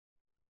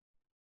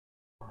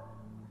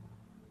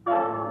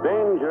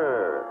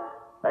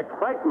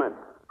excitement,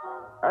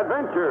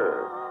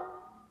 adventure.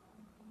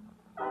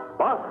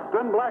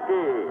 Boston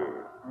Blackie.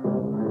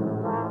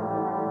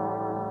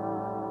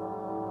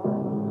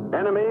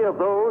 Enemy of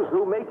those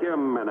who make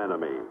him an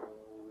enemy.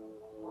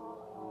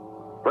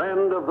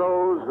 Friend of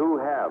those who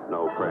have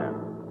no friend.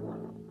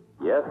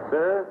 Yes,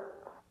 sir.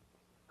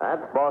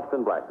 That's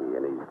Boston Blackie,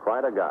 and he's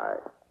quite a guy.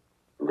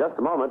 In just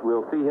a moment,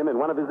 we'll see him in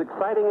one of his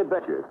exciting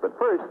adventures. But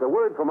first, a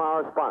word from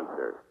our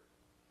sponsor.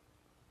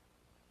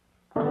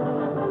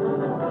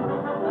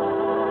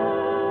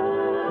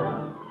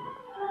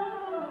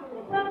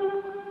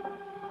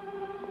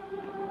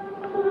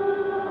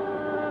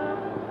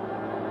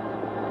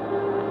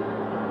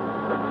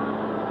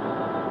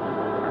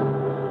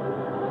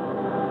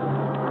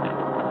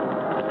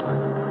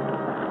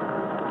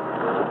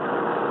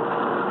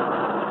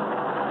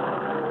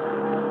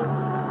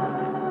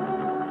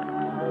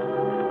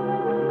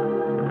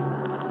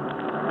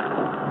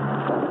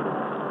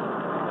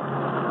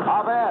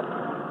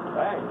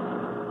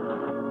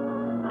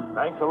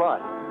 Thanks a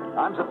lot.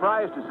 I'm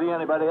surprised to see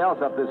anybody else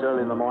up this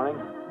early in the morning.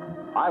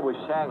 I was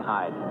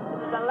shanghaied.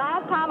 The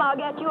last time I'll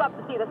get you up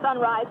to see the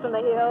sunrise from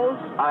the hills.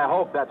 I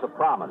hope that's a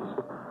promise.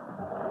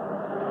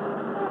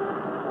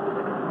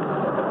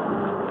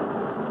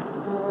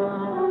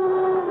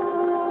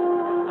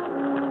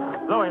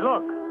 Louie,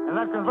 look. In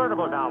that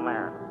convertible down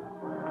there.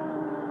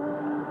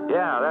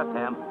 Yeah, that's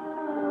him.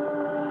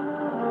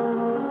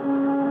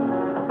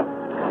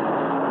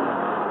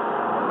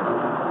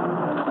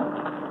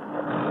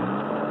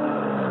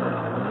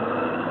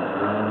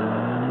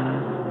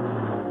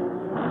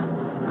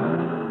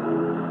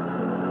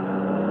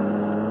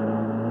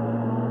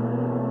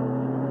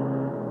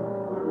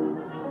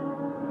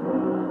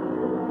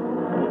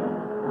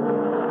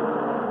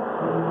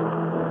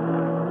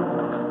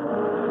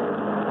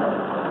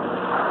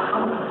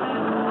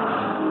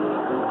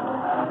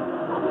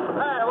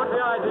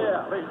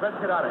 Let's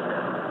get out of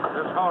here.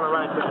 Just hold it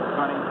right there,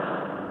 Sonny.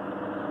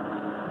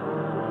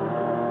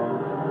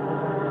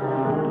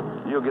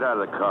 You get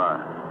out of the car.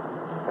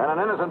 Can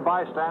an innocent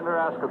bystander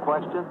ask a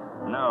question?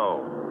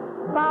 No.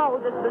 Foul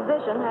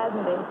disposition,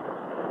 hasn't he?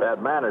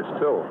 Bad manners,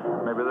 too.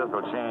 Maybe this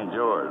will change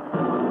yours.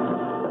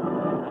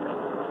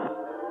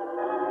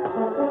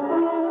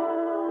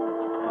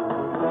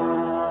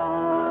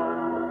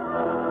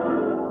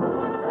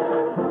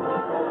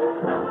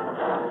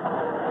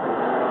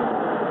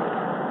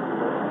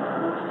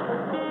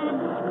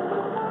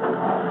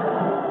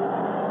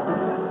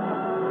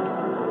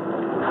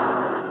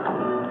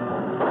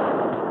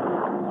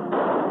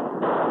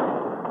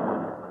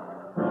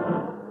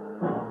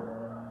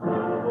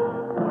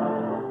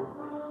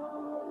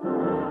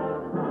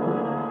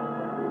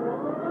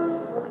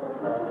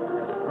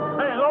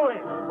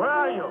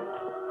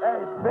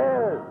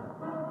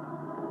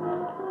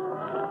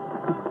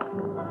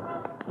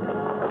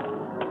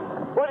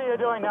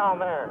 Down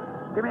there.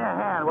 Give me a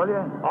hand, will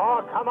you?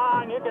 Oh, come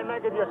on. You can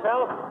make it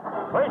yourself.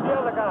 Where's the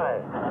other guy?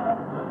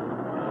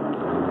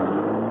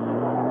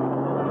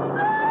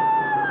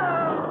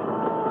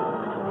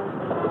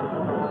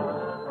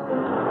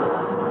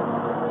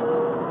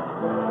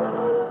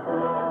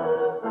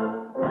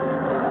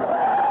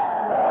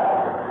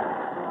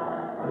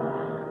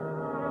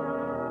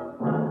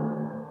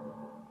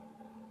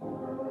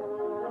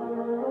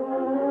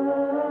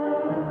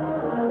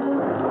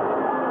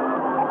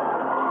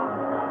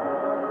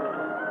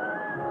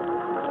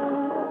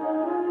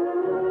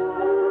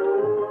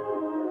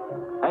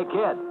 Hey,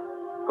 kid.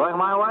 Going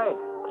my way?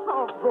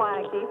 Oh,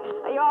 Blackie.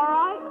 Are you all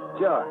right?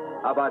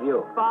 Sure. How about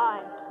you?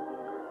 Fine.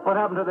 What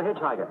happened to the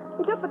hitchhiker?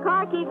 He took the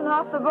car keys and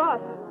off the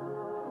bus.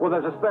 Well,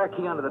 there's a spare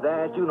key under the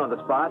dash. You know the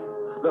spot.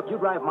 Look, you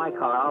drive my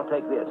car. I'll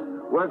take this.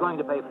 We're going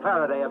to pay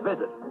Faraday a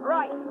visit.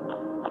 Right.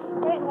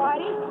 Hey,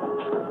 Whitey.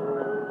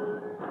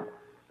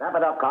 Wrap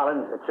it up,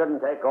 Collins. It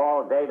shouldn't take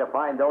all day to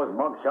find those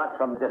mug shots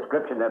from the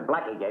description that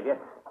Blackie gave you.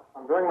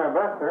 I'm doing my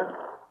best, sir.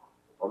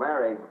 Well,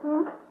 Mary.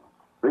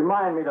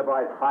 Remind me to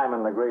buy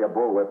Simon Legree a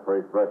bullwhip for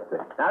his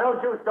birthday. Now,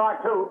 don't you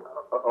start, too.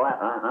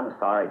 I'm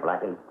sorry,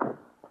 Blackie.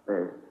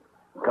 The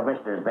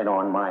commissioner's been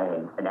on my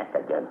neck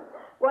again.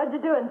 What'd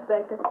you do,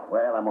 Inspector?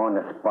 Well, I'm on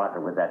the spot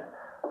with that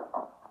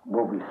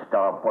movie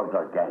star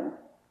burglar gang.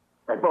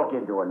 They broke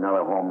into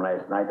another home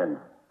last night and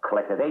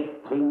collected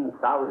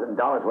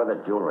 $18,000 worth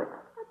of jewelry.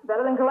 That's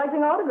better than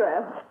collecting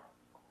autographs.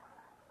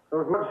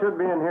 Those mugs should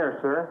be in here,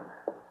 sir.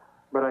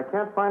 But I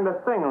can't find a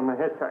thing on the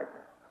hitchhiker.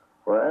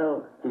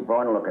 Well, keep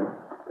on looking.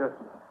 Yes.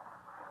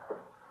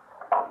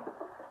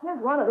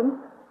 Here's one of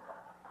them.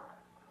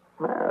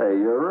 Mary,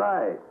 you're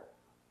right.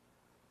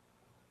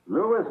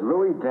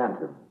 Louis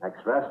Denton,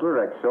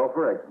 ex-wrestler,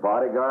 ex-chauffeur,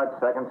 ex-bodyguard,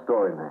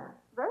 second-story man.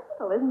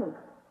 Versatile, isn't he?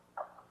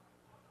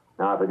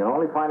 Now, if we can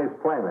only find his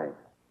playmate.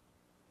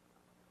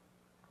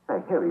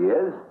 Hey, here he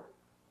is.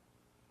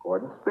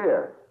 Gordon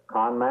Spear,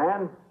 con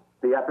man,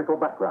 theatrical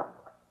background.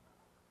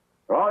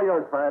 They're all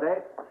yours,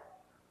 Faraday.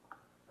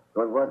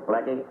 Good work,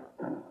 Blackie.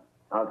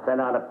 I'll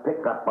send out a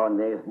pickup on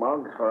these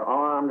mugs for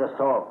armed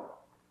assault.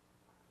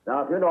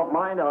 Now, if you don't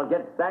mind, I'll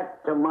get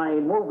back to my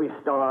movie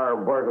star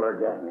burglar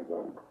gang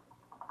again.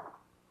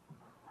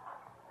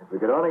 If we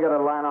could only get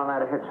a line on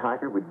that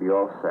hitchhiker, we'd be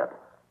all set.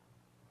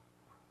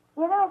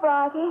 You know,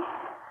 Blackie,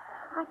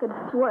 I could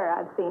swear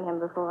I've seen him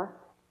before.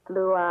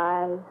 Blue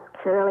eyes,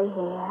 curly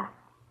hair,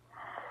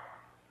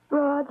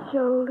 broad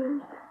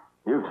shoulders.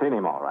 You've seen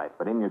him all right,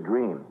 but in your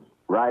dreams,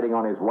 riding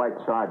on his white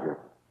Charger.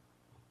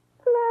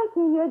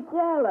 Blackie, you're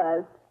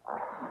jealous.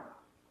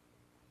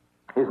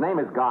 His name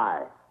is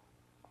Guy.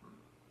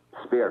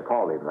 Spear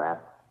called him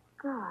that.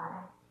 God.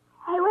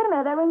 Hey, wait a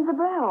minute, that rings a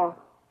bell.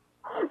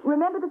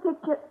 Remember the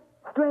picture,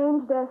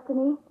 Strange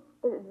Destiny?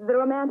 The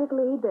romantic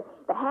lead,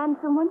 the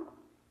handsome one?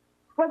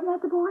 Wasn't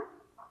that the boy?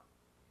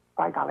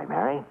 By golly,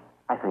 Mary,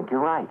 I think you're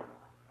right.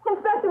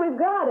 Inspector, we've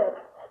got it.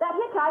 That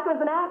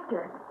hitchhiker's an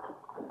actor.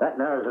 That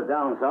narrows it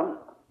down some.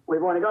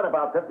 We've only got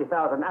about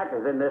 50,000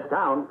 actors in this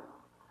town.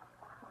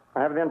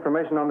 I have the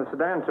information on the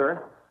sedan,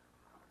 sir.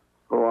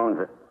 Who owns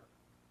it?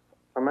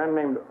 A man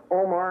named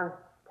Omar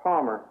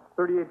Palmer,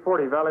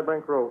 3840 Valley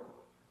Brink Road.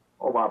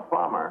 Omar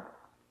Palmer?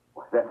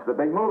 That's the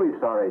big movie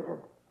star agent.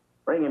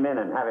 Bring him in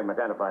and have him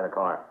identify the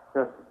car.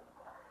 Yes.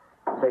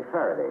 Say,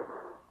 Faraday,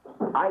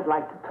 I'd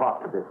like to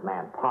talk to this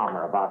man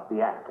Palmer about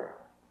the actor.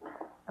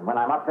 And when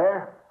I'm up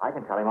there, I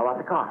can tell him about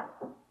the car.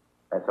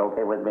 That's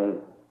okay with me,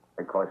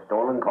 because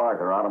stolen cars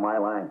are out of my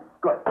line.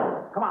 Good.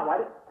 Come on,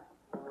 Whitey.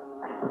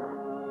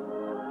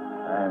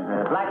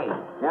 Blackie.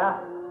 Yeah?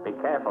 Be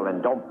careful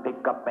and don't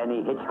pick up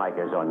any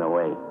hitchhikers on the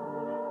way.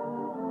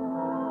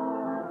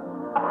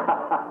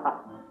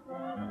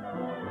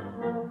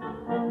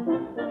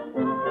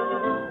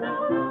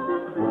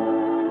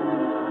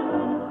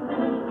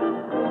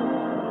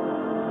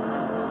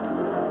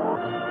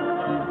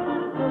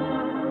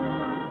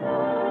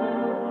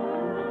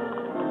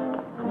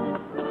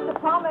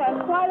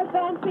 Quite a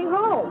fancy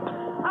home.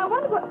 I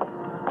wonder what...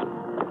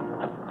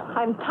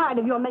 I'm tired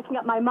of your making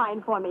up my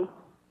mind for me.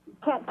 You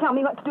can't tell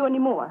me what to do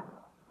anymore.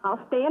 I'll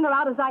stay in or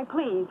out as I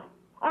please.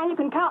 And you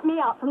can count me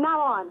out from now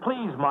on.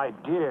 Please, my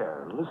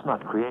dear, let's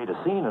not create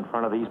a scene in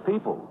front of these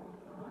people.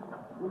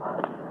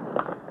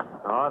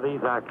 Ah,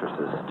 these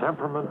actresses.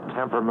 Temperament,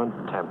 temperament,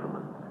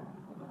 temperament.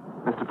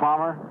 Mr.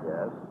 Palmer?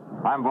 Yes?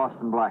 I'm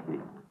Boston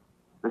Blackie.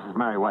 This is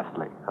Mary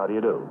Westley. How do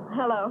you do?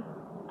 Hello.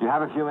 Do you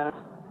have a few minutes?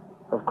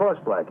 Of course,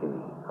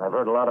 Blackie. I've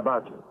heard a lot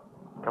about you.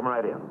 Come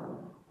right in.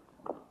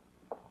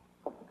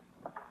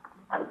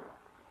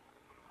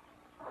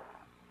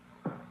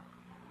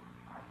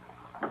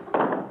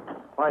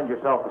 Find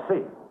yourself a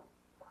seat.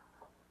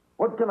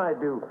 What can I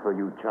do for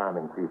you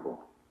charming people?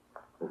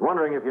 I was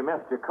wondering if you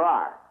missed your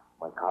car.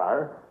 My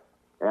car?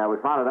 Yeah, we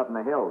found it up in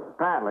the hills.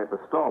 Apparently it was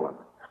stolen.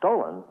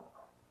 Stolen?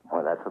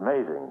 Why, that's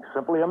amazing.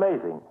 Simply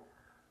amazing.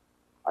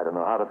 I don't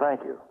know how to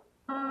thank you.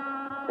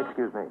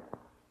 Excuse me.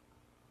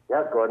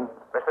 Yes, Gordon?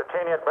 Mr.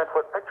 Cheney at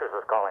Brentwood Pictures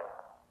is calling.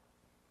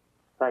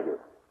 Thank you.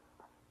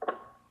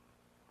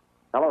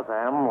 Hello,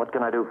 Sam. What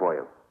can I do for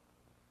you?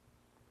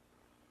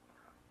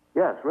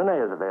 Yes, Renee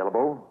is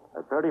available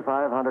at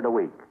 $3,500 a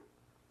week.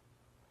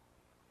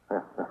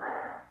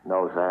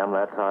 No, Sam,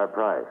 that's our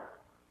price.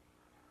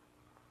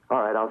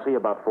 All right, I'll see you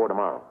about 4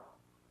 tomorrow.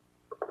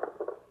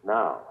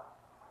 Now.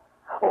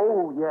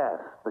 Oh, yes,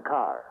 the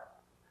car.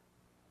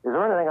 Is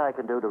there anything I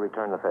can do to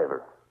return the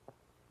favor?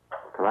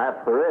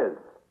 Perhaps there is.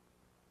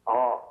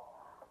 Oh,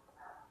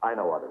 I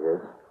know what it is.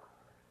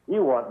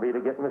 You want me to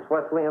get Miss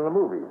Wesley in the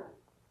movies.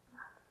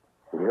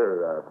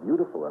 You're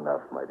beautiful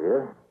enough, my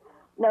dear.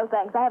 No,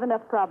 thanks. I have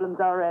enough problems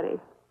already.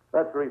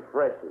 That's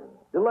refreshing.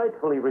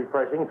 Delightfully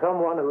refreshing.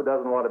 Someone who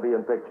doesn't want to be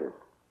in pictures.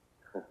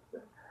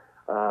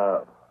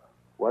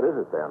 What is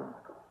it, then?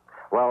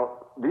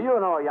 Well, do you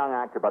know a young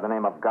actor by the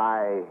name of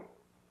Guy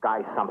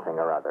something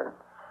or other?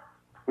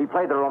 He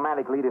played the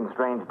romantic lead in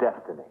Strange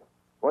Destiny.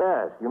 Well,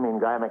 yes, you mean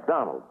Guy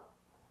McDonald.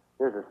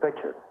 Here's his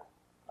picture.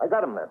 I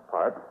got him that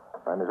part.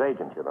 I'm his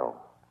agent, you know.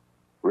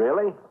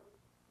 Really?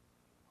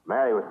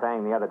 Mary was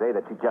saying the other day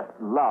that she just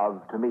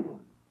loved to meet him.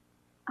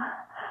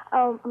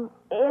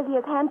 Is he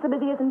as handsome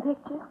as he is in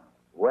pictures?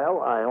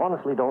 Well, I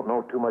honestly don't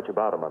know too much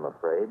about him, I'm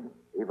afraid,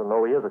 even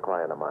though he is a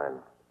client of mine.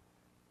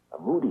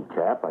 A moody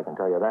chap, I can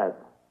tell you that.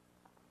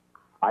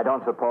 I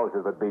don't suppose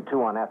it would be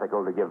too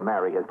unethical to give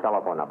Mary his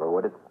telephone number,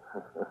 would it?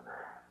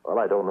 Well,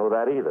 I don't know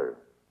that either.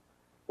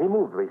 He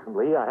moved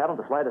recently. I haven't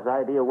the slightest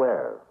idea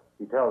where.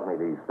 He tells me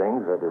these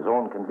things at his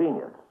own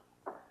convenience.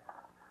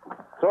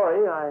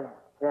 Sorry, I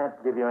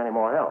can't give you any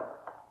more help.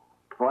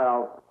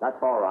 Well,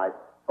 that's all right.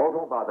 Oh,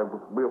 don't bother.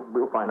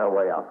 We'll find our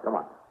way out. Come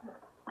on.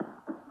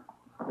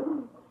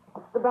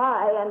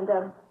 Goodbye,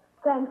 and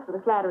thanks for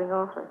the flattering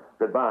offer.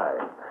 Goodbye.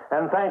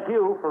 And thank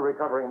you for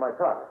recovering my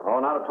truck. Oh,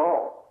 not at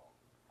all.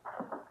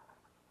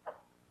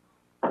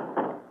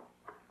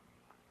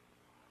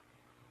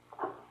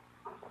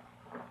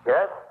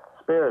 Yes?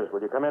 Spears,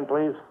 will you come in,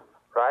 please?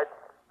 Right.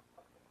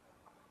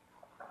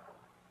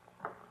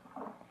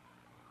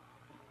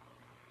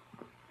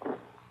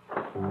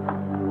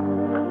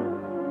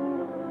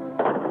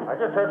 I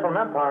just heard from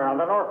Empire on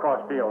the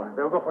Norcross deal.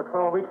 They'll go for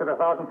 12 weeks at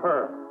 1,000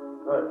 per.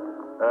 Good.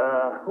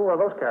 Who are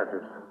those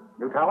characters?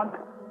 New talent?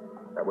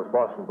 That was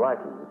Boston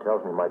Blackie. He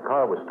tells me my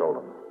car was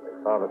stolen. They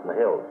found it in the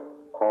hills.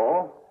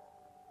 Oh?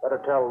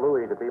 Better tell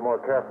Louis to be more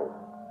careful.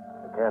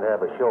 I can't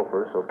have a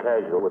chauffeur so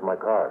casual with my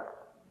car.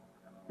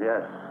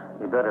 Yes,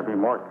 you better be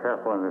more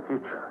careful in the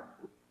future.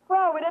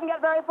 Well, we didn't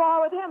get very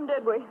far with him,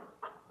 did we?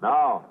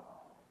 No.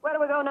 Where do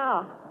we go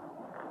now?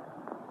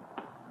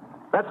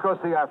 Let's go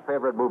see our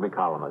favorite movie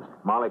columnist,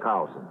 Molly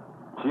Carlson.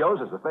 She owes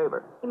us a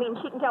favor. You mean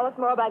she can tell us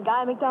more about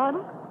Guy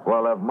McDonald?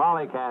 Well, if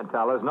Molly can't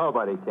tell us,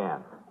 nobody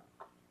can.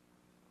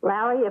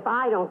 Larry, if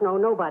I don't know,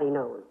 nobody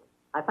knows.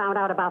 I found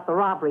out about the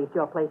robbery at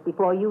your place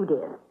before you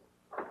did.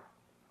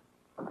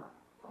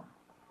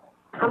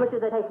 How much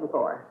is it taken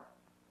for?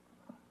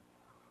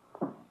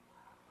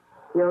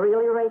 You're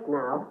really right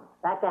now.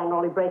 That gang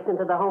only breaks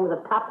into the homes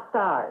of top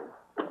stars.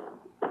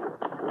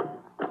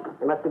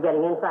 They must be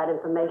getting inside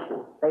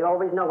information. They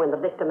always know when the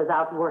victim is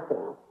out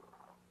working.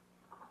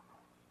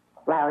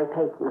 Larry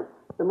Payton,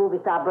 the movie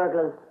star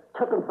burglars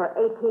took him for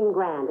 18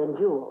 grand in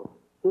jewels.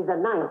 He's a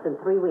ninth in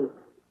 3 weeks.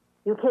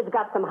 You kids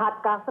got some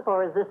hot gossip,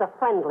 or is this a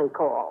friendly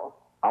call?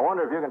 I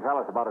wonder if you can tell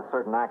us about a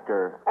certain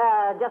actor.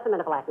 Just a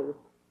minute, Blackie.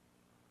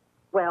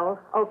 Well,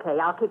 okay,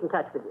 I'll keep in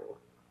touch with you.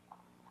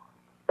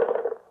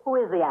 Who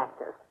is the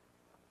actor?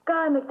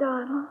 Guy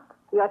McDonald.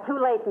 You're too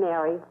late,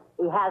 Mary.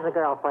 He has a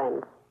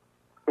girlfriend.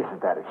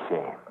 Isn't that a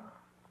shame?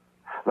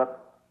 Look,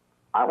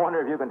 I wonder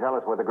if you can tell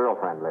us where the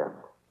girlfriend lives.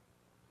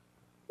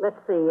 Let's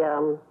see,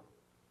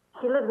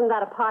 she lives in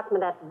that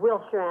apartment at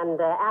Wilshire and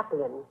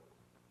Appian.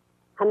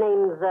 Her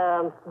name's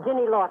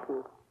Ginny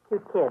Lawton.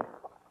 Cute kid.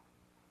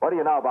 What do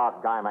you know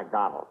about Guy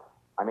McDonald?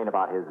 I mean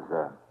about his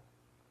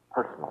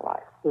personal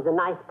life. He's a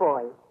nice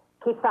boy.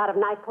 Keeps out of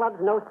nightclubs,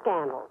 no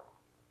scandals.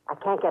 I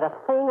can't get a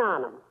thing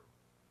on him.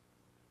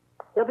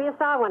 He'll be a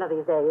star one of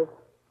these days.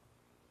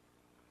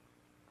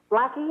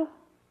 Blackie,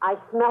 I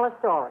smell a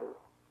story.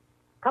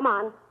 Come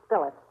on,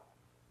 spill it.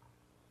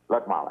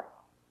 Look, Molly,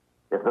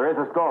 if there is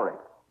a story,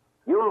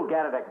 you'll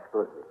get it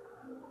exclusive.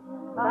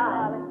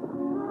 Bye.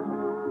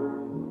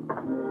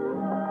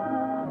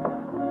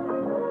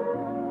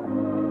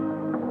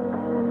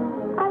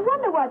 I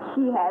wonder what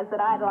she has that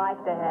I'd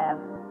like to have,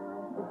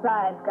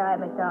 besides Guy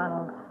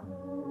McDonald's.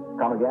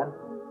 Come again?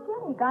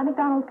 Jenny, Guy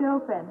McDonald's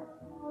girlfriend.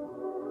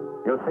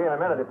 You'll see in a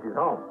minute if she's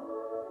home.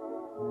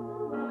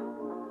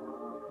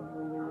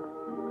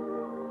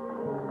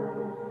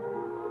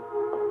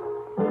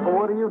 Well,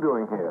 what are you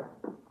doing here?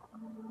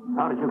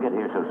 How did you get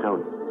here so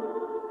soon?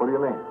 What do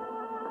you mean?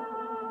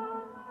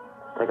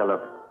 Take a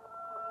look.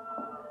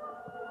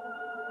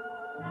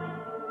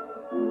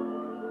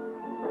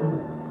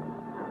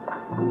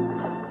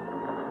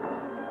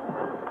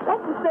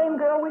 That's the same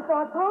girl we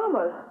saw at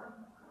Palmer's.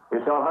 You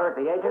saw her at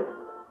the agent?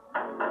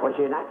 Was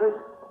she an actress?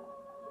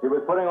 She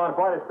was putting on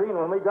quite a scene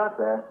when we got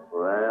there.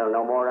 Well,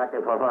 no more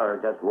acting for her.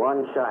 Just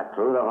one shot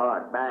through the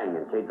heart. Bang,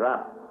 and she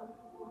dropped.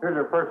 Here's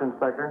your purse,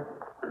 Inspector.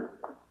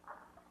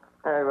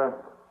 Hey,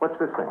 what's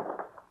this thing?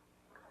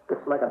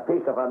 It's like a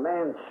piece of a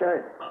man's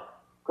shirt.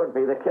 Could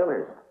be the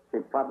killer's. She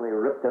probably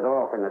ripped it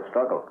off in the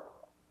struggle.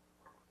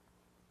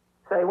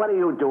 Say, what are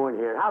you doing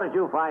here? How did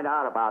you find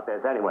out about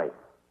this anyway?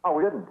 Oh,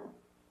 we didn't.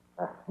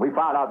 We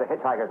found out the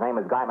hitchhiker's name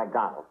is Guy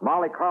McDonald.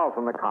 Molly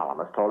Carlson, the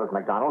columnist, told us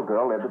McDonald's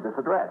girl lived at this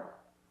address.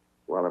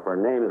 Well, if her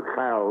name's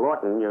Carol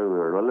Lawton, you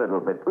were a little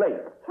bit late.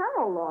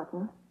 Carol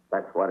Lawton?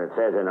 That's what it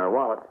says in her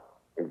wallet.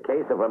 In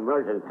case of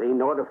emergency,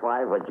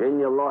 notify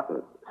Virginia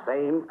Lawton.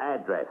 Same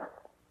address.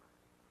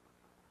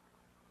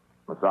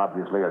 It's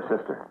obviously her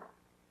sister.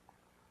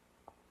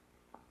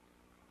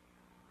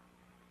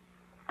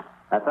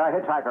 That's our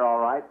hitchhiker, all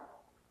right.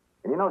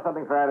 And you know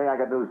something, Faraday? I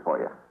got news for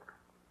you.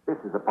 This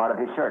is a part of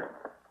his shirt.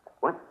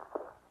 What?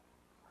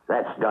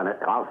 That's done it.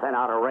 I'll send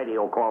out a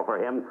radio call for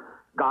him.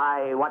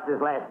 Guy, what's his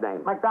last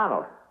name?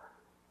 McDonald.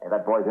 Hey,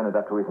 that boy's in it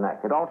up to his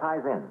neck. It all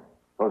ties in.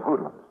 Those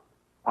hoodlums.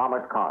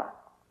 Palmer's car.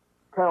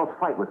 Carol's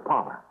fight with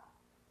Palmer.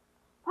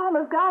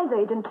 Palmer's Guy's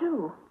agent,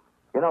 too.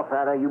 You know,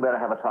 Faraday, you better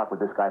have a talk with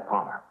this guy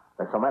Palmer.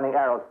 There's so many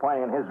arrows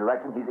pointing in his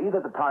direction, he's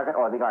either the target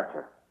or the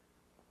archer.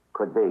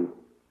 Could be.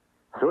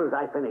 As soon as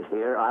I finish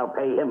here, I'll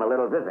pay him a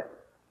little visit.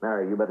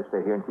 Mary, you better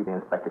stay here and keep the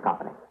inspector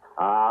company.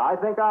 I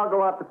think I'll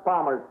go up to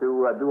Palmer's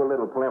to do a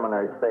little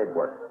preliminary spade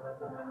work.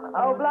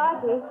 Oh,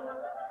 Blackie.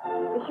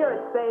 Be sure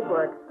it's spade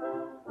work.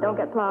 Don't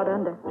get plowed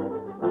under.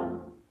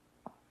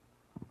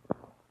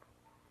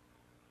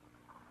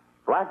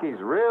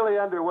 Blackie's really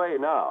underway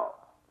now,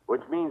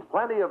 which means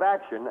plenty of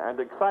action and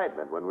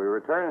excitement when we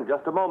return in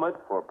just a moment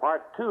for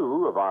part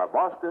 2 of our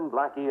Boston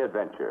Blackie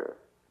adventure.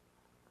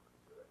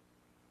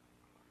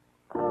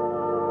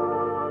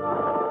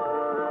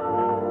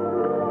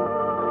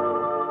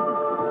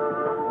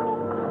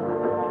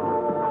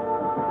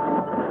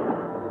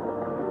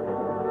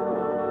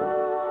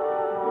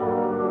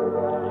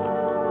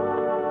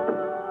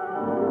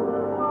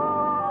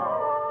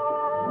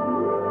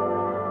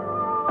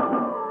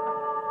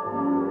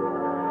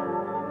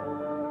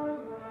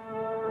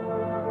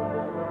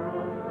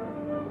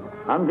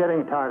 I'm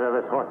getting tired of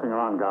this horsing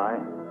around, Guy.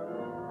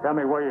 Tell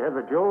me where you hid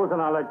the jewels,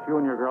 and I'll let you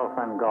and your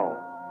girlfriend go.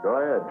 Go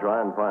ahead,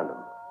 try and find them.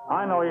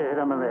 I know you hid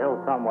them in the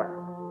hills somewhere.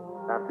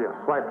 After you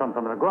swiped them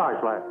from the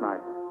garage last night.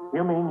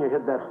 You mean you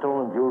hid that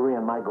stolen jewelry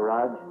in my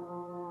garage?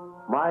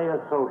 my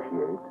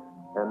associate,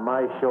 and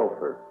my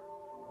chauffeur,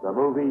 the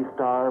movie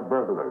star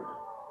burglars.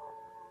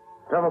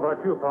 Tell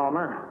about you,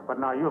 Palmer, but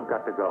now you've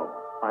got to go.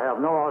 I have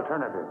no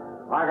alternative.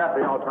 I got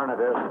the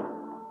alternative.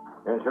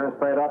 Insurance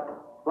paid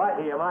up?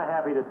 Blackie, am I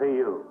happy to see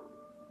you?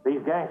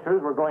 These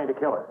gangsters were going to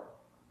kill us.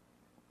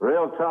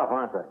 Real tough,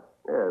 aren't they?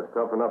 Yeah, it's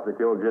tough enough to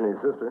kill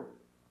Ginny's sister.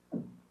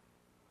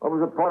 What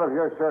was the point of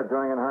your shirt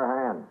going in her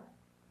hand?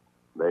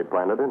 They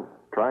planted it,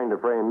 trying to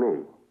frame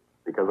me,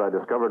 because I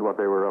discovered what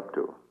they were up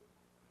to.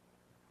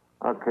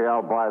 Okay,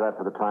 I'll buy that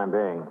for the time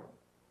being.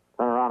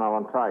 Turn around, I'll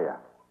untie you.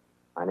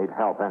 I need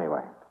help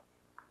anyway.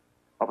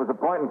 What was the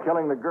point in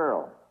killing the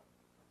girl?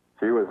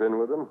 She was in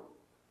with them,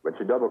 but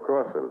she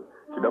double-crossed them.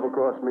 She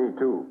double-crossed me,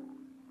 too.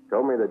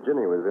 Told me that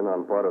Ginny was in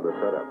on part of the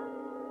setup.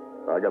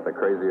 I got the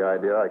crazy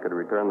idea I could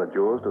return the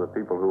jewels to the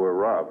people who were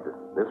robbed.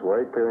 This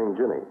way, clearing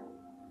Ginny.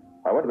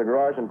 I went to the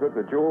garage and took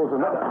the jewels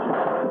and then...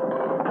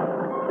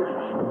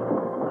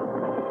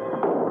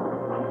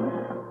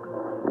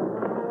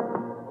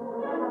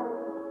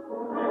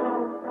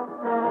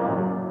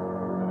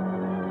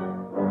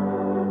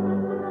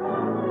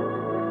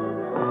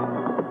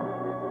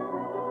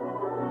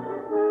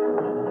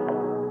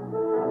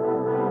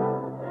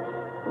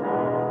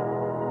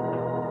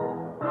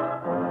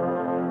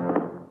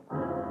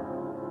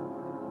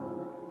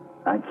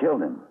 I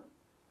killed him.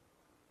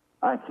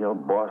 I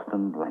killed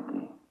Boston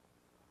Blackie.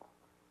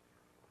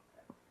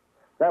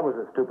 That was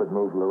a stupid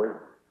move, Louis.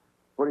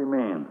 What do you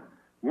mean?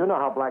 You know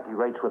how Blackie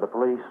rates with the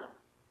police?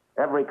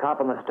 Every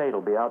cop in the state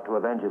will be out to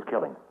avenge his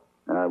killing.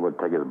 I would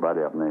take his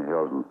body up in the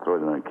hills and throw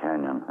it in a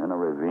canyon, in a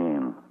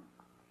ravine.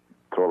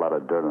 Throw a lot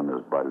of dirt on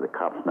his body. The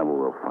cops never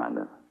will find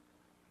it.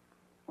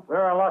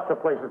 There are lots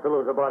of places to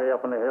lose a body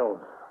up in the hills.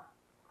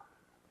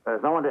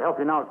 There's no one to help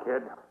you now,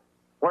 kid.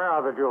 Where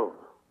are the jewels?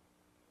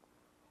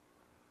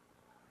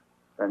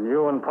 Then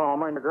you and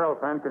Palmer and your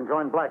girlfriend can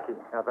join Blackie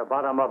at the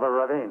bottom of a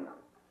ravine.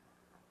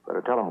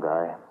 Better tell him,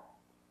 Guy.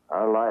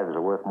 Our lives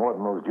are worth more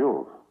than those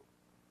jewels.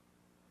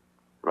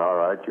 All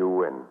right, you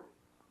win.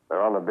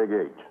 They're on the Big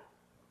H.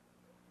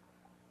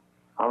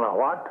 On the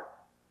what?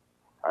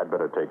 I'd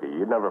better take it.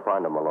 You'd never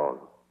find them alone.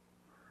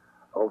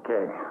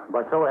 Okay,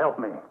 but so help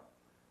me.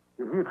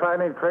 If you try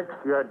any tricks,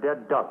 you're a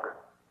dead duck.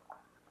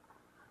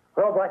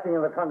 Throw Blackie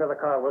in the trunk of the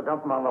car. We'll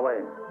dump him on the way.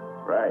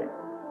 Right.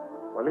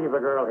 We'll leave the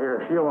girl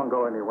here. She won't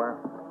go anywhere.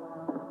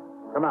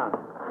 Come on.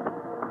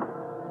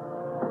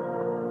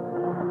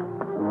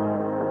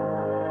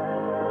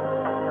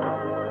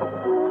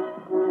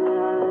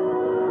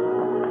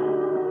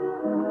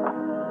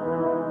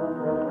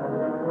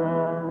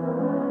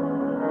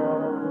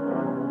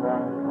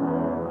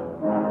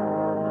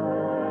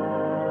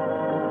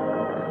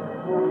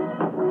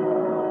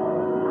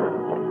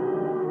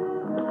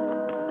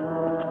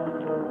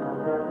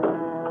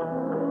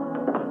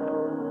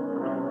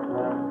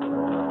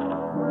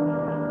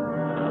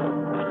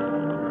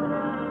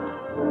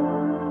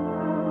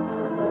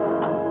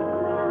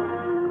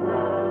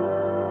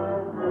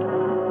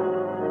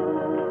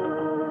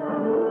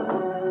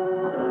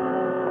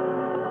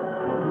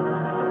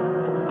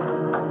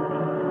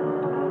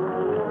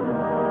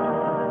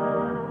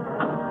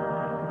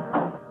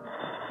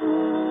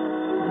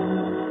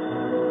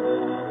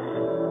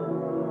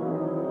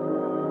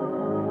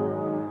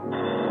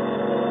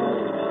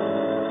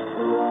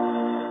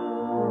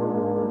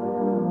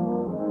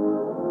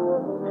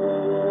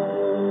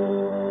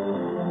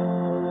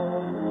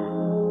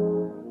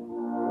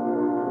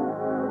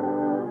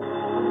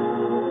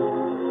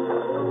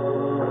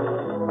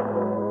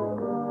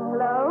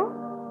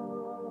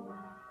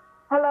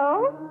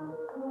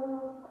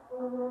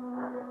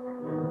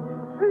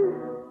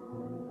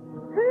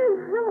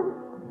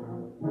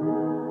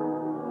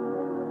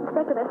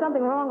 There's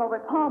something wrong over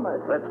at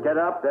Palmer's. Let's get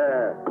up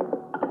there.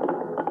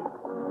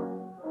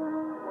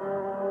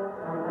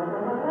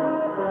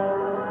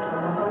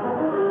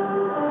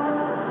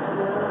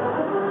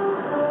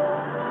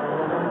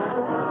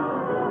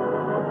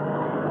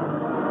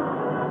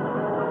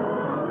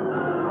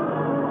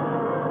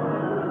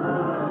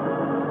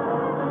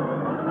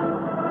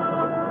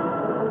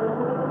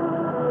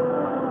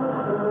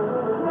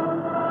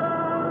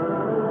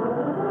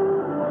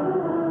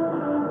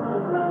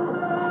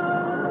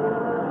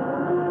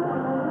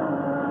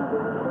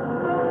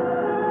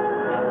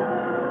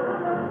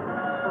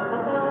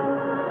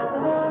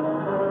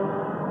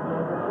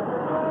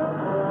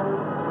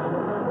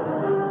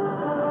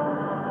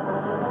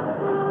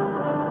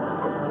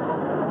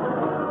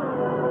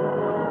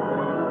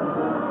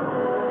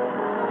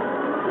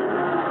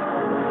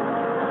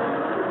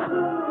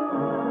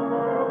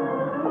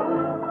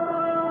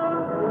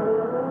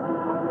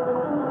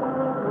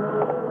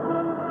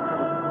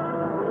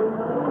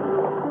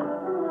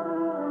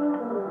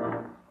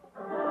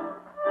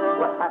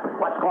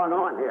 What's going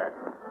on here?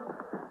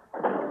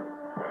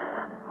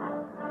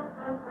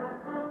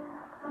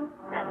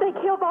 They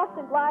killed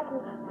Boston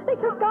Blackie. They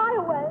took Guy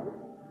away.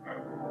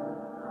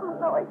 Oh,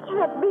 no, it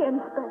can't be,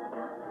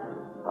 Inspector.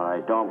 I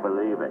don't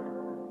believe it.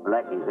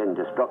 Blackie's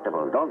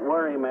indestructible. Don't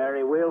worry,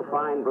 Mary. We'll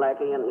find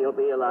Blackie and he'll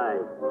be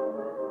alive.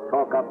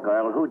 Talk up,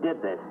 girl. Who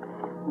did this?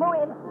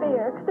 Louie and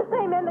Spear. The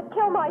same men that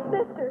killed my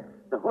sister.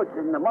 What's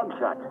in the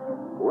mugshot?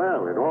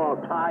 Well, it all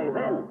ties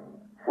in.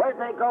 Where'd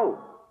they go?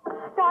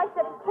 Guy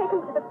said he'd take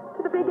him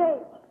to the Big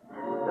H.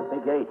 The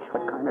Big H.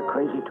 What kind of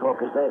crazy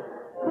talk is that?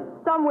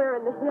 It's somewhere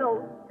in the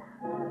hills.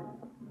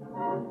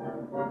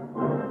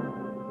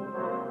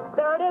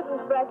 There it is,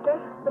 Inspector.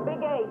 The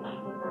Big H.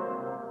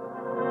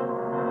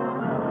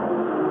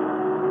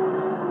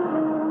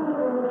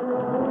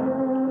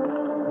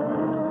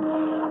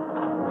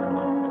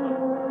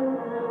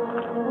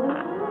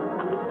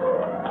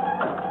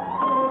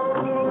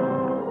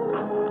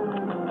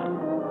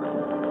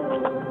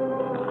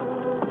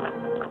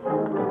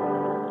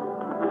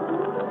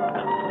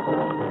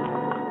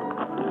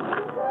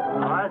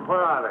 Where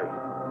are they?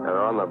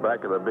 They're on the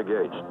back of the Big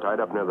H, tied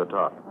up near the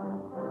top.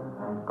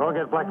 Go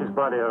get Blackie's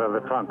body out of the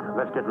trunk.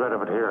 Let's get rid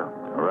of it here.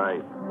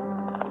 Right.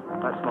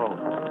 Let's move.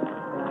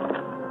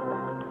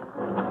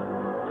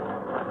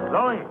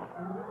 Louie,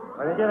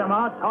 when you get him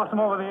out, toss him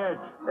over the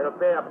edge. It'll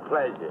be a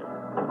pleasure.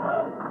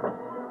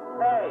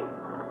 Hey!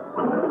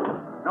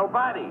 No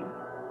body.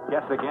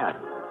 Guess again.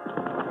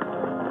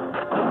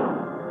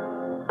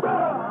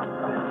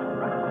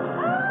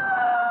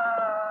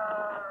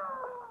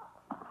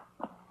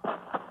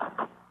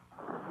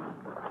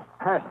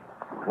 Hey,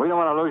 we don't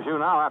want to lose you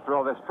now after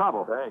all this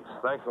trouble.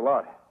 Thanks a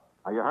lot.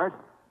 Are you hurt?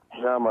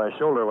 Yeah, my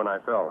shoulder when I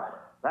fell.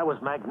 That was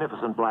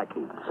magnificent,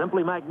 Blackie.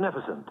 Simply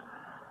magnificent.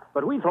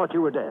 But we thought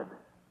you were dead.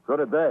 So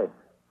did they.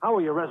 How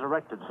were you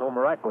resurrected so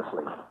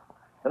miraculously?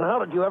 And how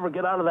did you ever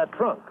get out of that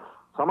trunk?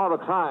 Some other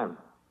time.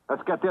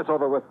 Let's get this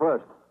over with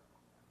first.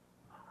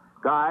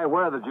 Guy,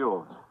 where are the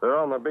jewels? They're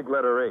on the big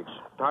letter H,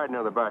 tied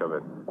near the back of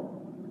it.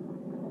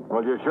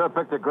 Well, you sure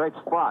picked a great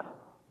spot.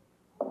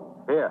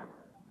 Here,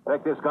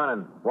 take this gun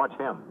and watch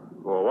him.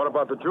 Well, what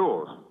about the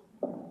jewels?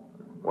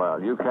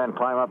 Well, you can't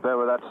climb up there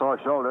with that sore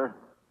shoulder.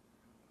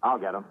 I'll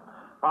get him.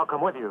 I'll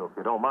come with you if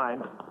you don't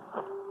mind.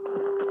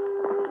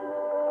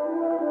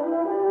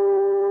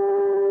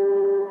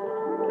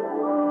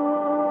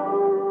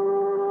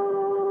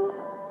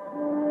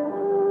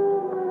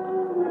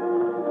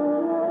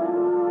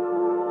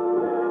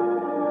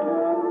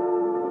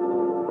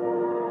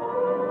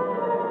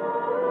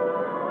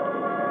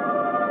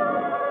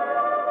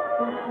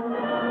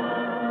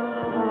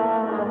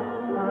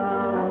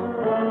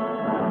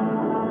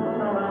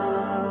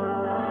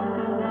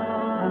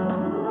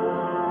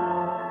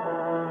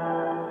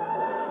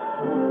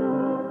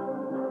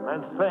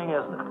 Thing,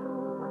 isn't it?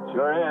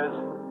 Sure is.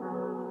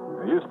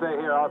 You stay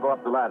here, I'll go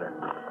up the ladder.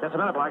 Just a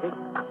minute, Blackie.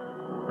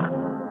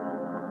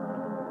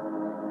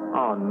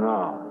 Oh,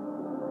 no.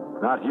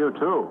 Not you,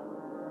 too.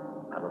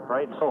 I'm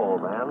afraid so,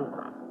 old man.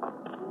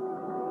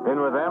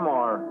 In with them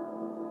or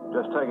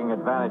just taking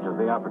advantage of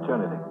the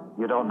opportunity?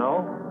 You don't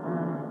know?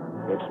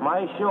 It's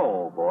my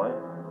show, boy.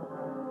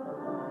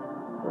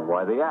 Well,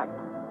 why the act?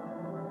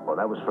 Well,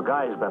 that was for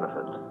Guy's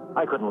benefit.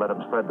 I couldn't let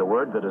him spread the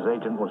word that his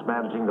agent was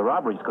managing the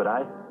robberies, could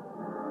I?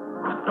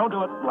 Don't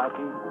do it,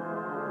 Blackie.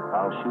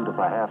 I'll shoot if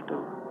I have to.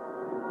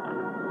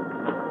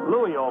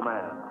 Louie, old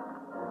man.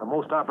 A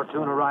most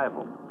opportune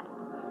arrival.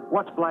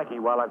 Watch Blackie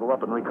while I go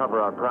up and recover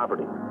our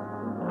property.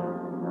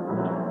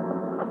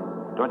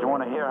 Don't you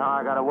want to hear how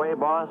I got away,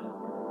 boss?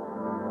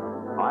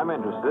 I'm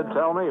interested.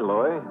 Tell me,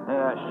 Louie.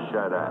 Yeah,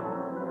 shut up.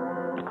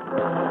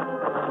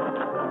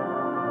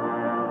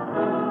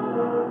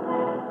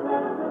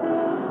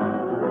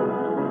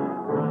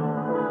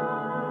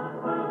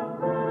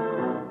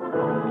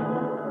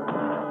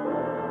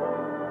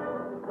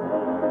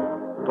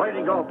 Where'd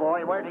he go,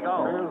 boy? Where'd he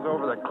go? Here's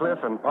over the cliff,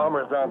 and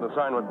Palmer's down the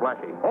sign with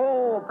Blackie.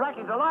 Oh,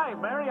 Blackie's alive,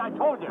 Mary. I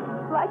told you.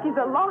 Blackie's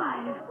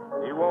alive.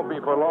 He won't be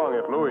for long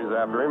if Louie's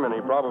after him, and he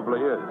probably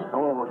is.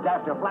 Oh, it's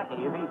after Blackie,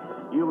 is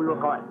he? You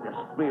look out the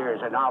spears,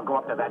 and I'll go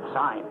up to that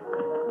sign.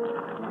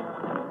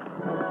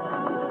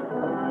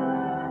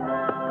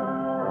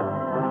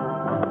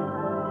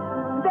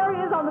 There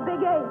he is on the Big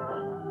H.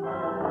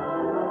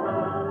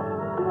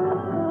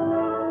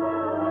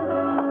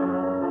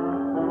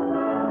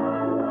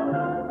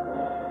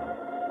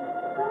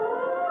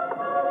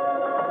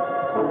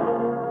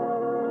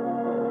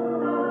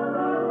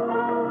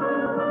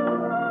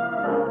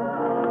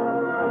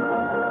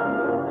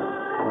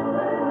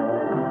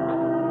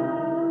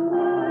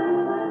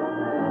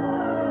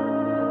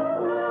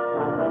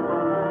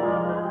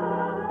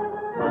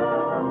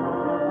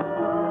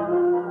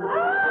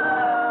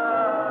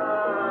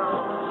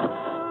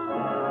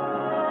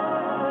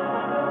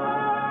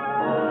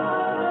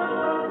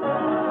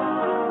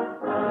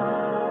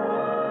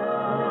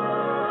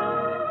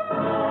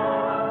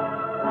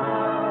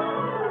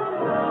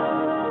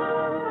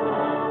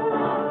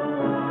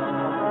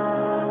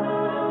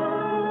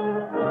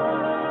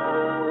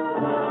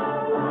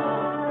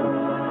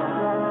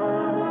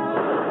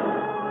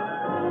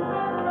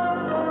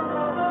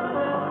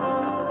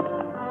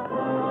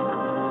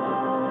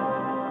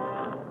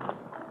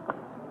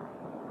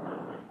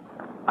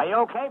 Are you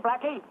okay,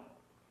 Blackie?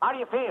 How do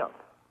you feel?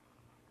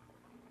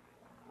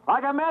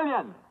 Like a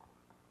million.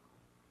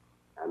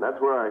 And that's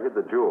where I hid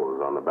the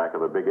jewels, on the back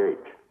of the big H.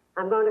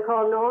 I'm going to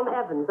call Norm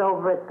Evans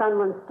over at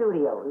Sunland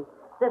Studios.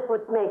 This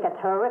would make a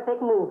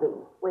terrific movie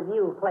with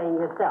you playing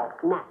yourself,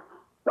 Max.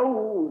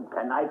 Oh,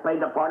 can I play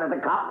the part of the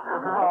cop?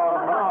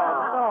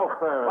 No,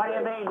 sir. What do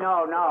you mean,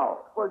 no?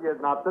 Well, you're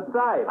not the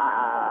type.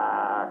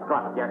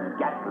 Trust your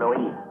gut,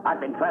 Louis. I've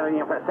been trailing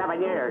you for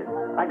 7 years.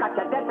 I got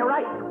you dead to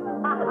rights.